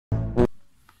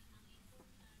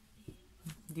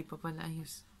Hindi pa pala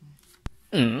ayos.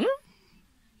 Mm?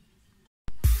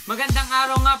 Magandang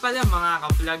araw nga pala mga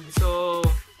ka-vlog. So,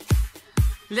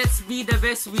 let's be the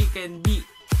best we can be.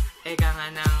 Eka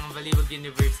nga ng Baliuag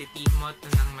University,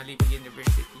 motto ng Baliuag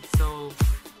University. So,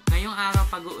 ngayong araw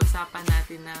pag-uusapan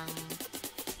natin ng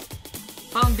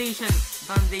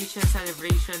foundation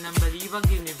celebration ng Baliuag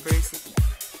University.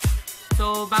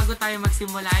 So, bago tayo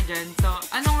magsimula dyan, so,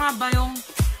 ano nga ba yung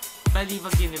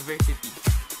Baliuag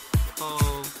University? So,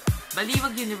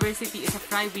 Baliuag University is a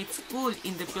private school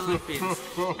in the Philippines.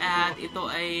 At ito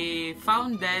ay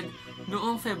founded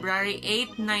noong February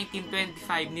 8,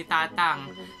 1925 ni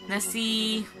Tatang na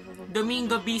si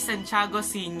Domingo B. Santiago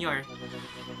Sr.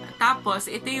 Tapos,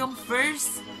 ito yung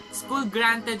first school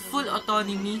granted full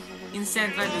autonomy in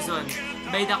Central Luzon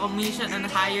by the Commission on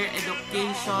Higher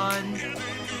Education.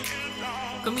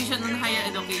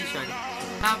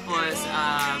 Tapos,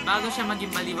 bago siya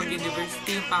maging Baliuag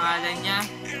University, yung pangalan niya,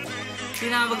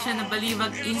 tinawag siya na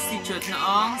Baliuag Institute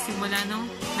noong simula noong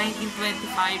 1925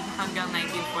 hanggang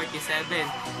 1947.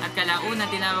 At kalauna,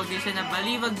 tinawag din siya na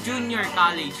Baliuag Junior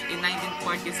College in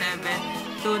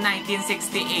 1947 to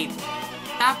 1968.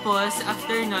 Tapos,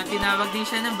 after nun, tinawag din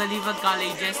siya ng Baliuag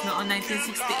Colleges noong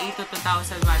 1968 to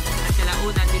 2001. At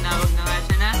kalauna, tinawag na nga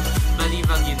siya na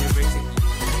Baliuag University.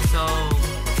 So,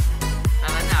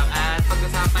 tara na. At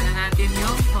pag-usapan na natin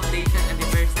yung Foundation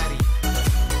Anniversary.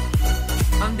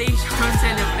 Foundation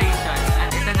Celebration. At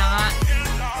ito na nga,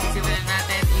 sisimulan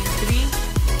natin in 3,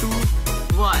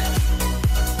 2,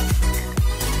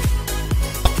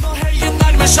 1. Nå helgen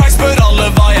nærmer seg, spør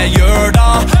alle hva jeg gjør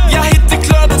da. Jeg hitter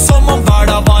kløben som om hver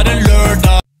dag var en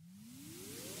lørdag.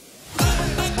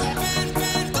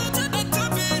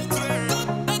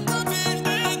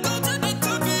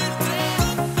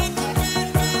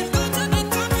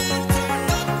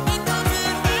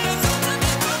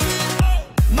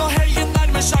 Nå helgen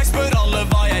nærmer seg, spør alle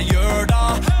hva jeg gjør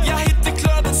da. Jeg hitter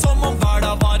kløben som om hver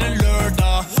dag var en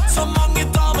lørdag. Så mange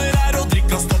damer er og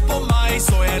drikker stopp på meg,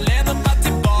 så jeg lener meg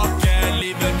tilbake,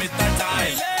 livet mitt er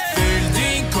deg. Fyll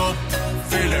din kopp,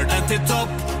 fyller den til topp,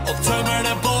 og tømmer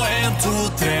den på 1, 2,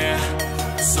 3.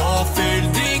 Så fyll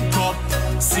din kopp,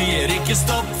 sier ikke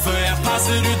stopp, før jeg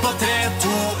passer ut på 3,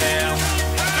 2, 1.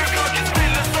 Du kan ikke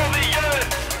spille som vi gjør,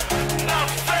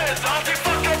 nattfest, at vi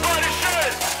fucker bare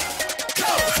kjør.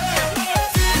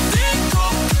 Fyll din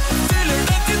kopp, fyller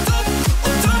den til topp,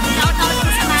 og tømmer den på 1, 2, 3.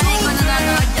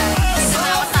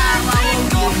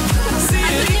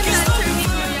 Sier ikke stopp.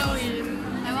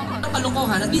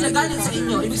 Kalokohan at ginagalit sa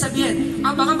inyo. Ibig sabihin,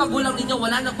 ang mga magulang ninyo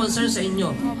wala nang concern sa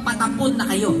inyo. Patapon na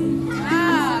kayo.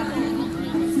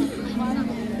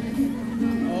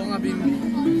 Oo nga, Bimbi.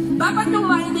 Dapat niyong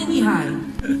maintindihan,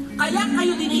 kaya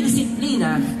kayo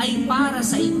dinidisiplina ay para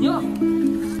sa inyo.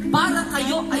 Para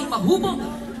kayo ay mahubog.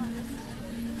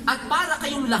 At para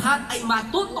kayong lahat ay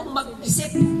matutong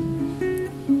mag-isip.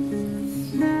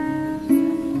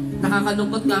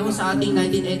 Nakakalungkot nga ako sa ating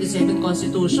 1987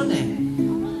 Constitution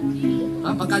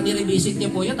pagka nirevisit niyo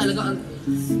po yan, talagang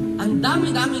ang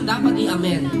dami-daming dapat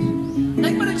i-amend.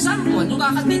 Like for example, yung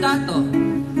kakandidato,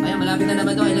 kaya malapit na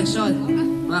naman doon, eleksyon.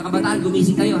 Mga kabataan,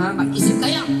 gumising kayo ha, mag-isip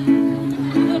kayo.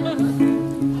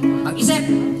 Mag-isip.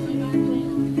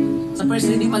 Sa first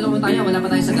reading pa lang tayo, wala pa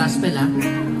tayo sa gospel ha.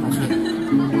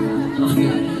 Okay.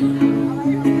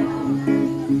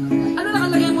 Ano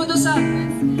nakalagay mo doon sa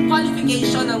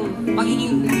qualification ng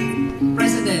magiging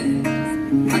president?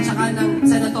 At saka ng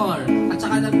senator, at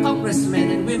saka ng congressmen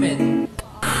and women.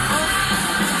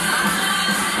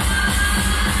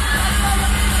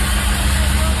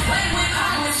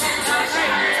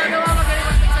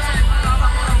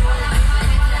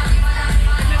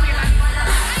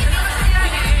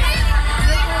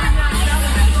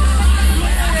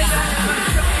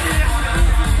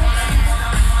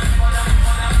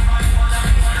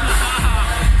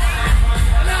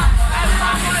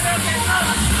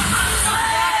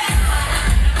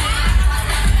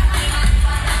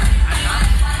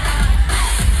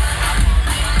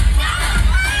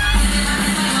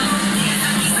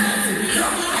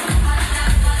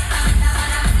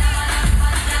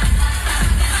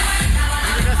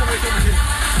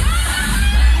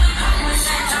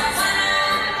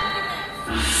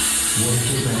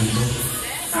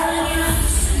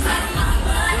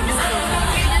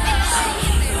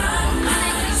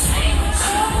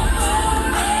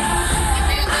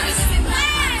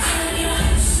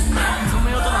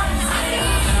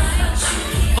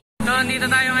 Dito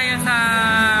tayo ngayon sa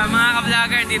mga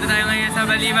ka-vlogger, dito tayo ngayon sa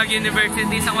Baliuag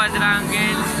University sa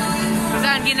Quadrangle. Kung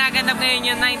saan ginaganap ngayon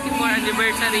yung 94th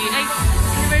anniversary. Ay,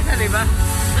 anniversary ba?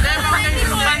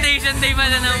 Foundation Day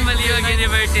pala ng Baliuag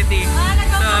University.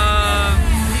 So,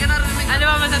 Ano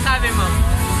ba masasabi mo?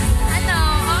 Ano,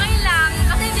 okay lang.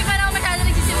 Kasi hindi pa na ako masyado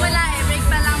nagsisimula eh. Break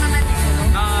pa lang naman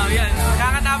eh. Oo, yun.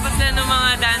 Kakatapos na ng mga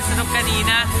dance group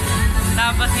kanina.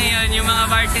 Tapos ngayon, yung mga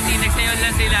varsity, nagsayaw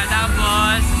lang sila.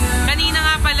 Tapos, kanina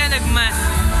nga pala nag-mass.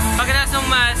 Pagkatapos ng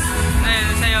mass,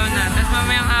 ayun, sayaw na. Tapos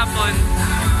mamayang hapon,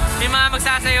 may mga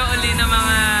magsasayaw uli ng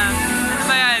mga... Ano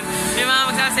ba yan? May mga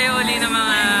magsasayaw uli ng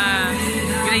mga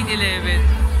grade 11.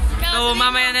 So,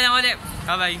 mamaya na lang ulit.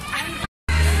 Bye-bye.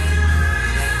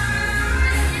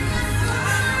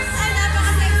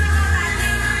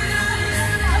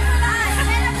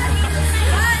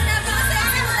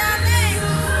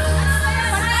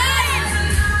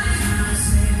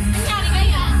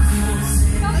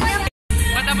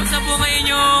 Patapos na po ngayon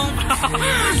yung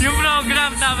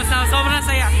program. Tapos na sobrang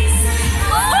saya.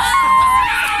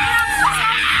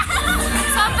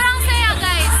 Sobrang saya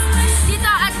guys. Dito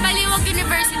at Baliuag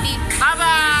University.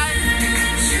 Bye-bye!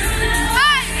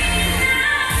 Bye!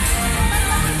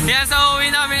 Yan, so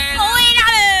uwi na kami ngayon. Uwi na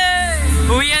kami!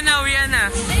 Uwian na.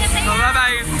 So,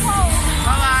 bye-bye.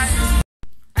 Bye-bye.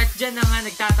 At dyan na nga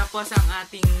nagtatapos ang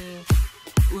ating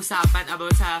usapan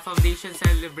about sa foundation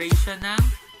celebration ng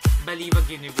Baliuag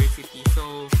University.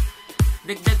 So,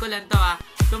 dagdag ko lang to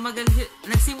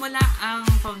nagsimula ang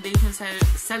foundation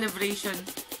celebration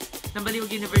ng Baliuag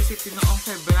University noong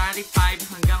February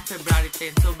 5 hanggang February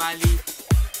 10. So, bali,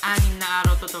 6 na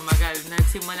araw to tumagal.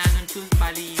 Nagsimula nung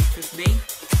Tuesday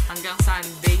hanggang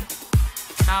Sunday.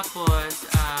 Tapos,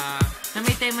 na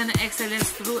may tema na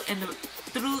excellence through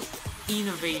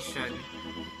innovation.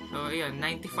 So, ayun,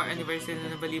 94th anniversary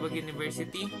ng Baliuag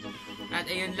University. At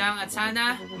ayun lang, at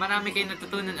sana marami kayong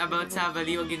natutunan about sa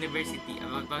Baliuag University,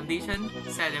 about foundation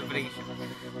celebration.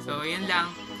 So, ayun lang.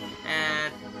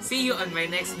 At see you on my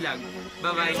next vlog.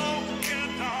 Bye-bye!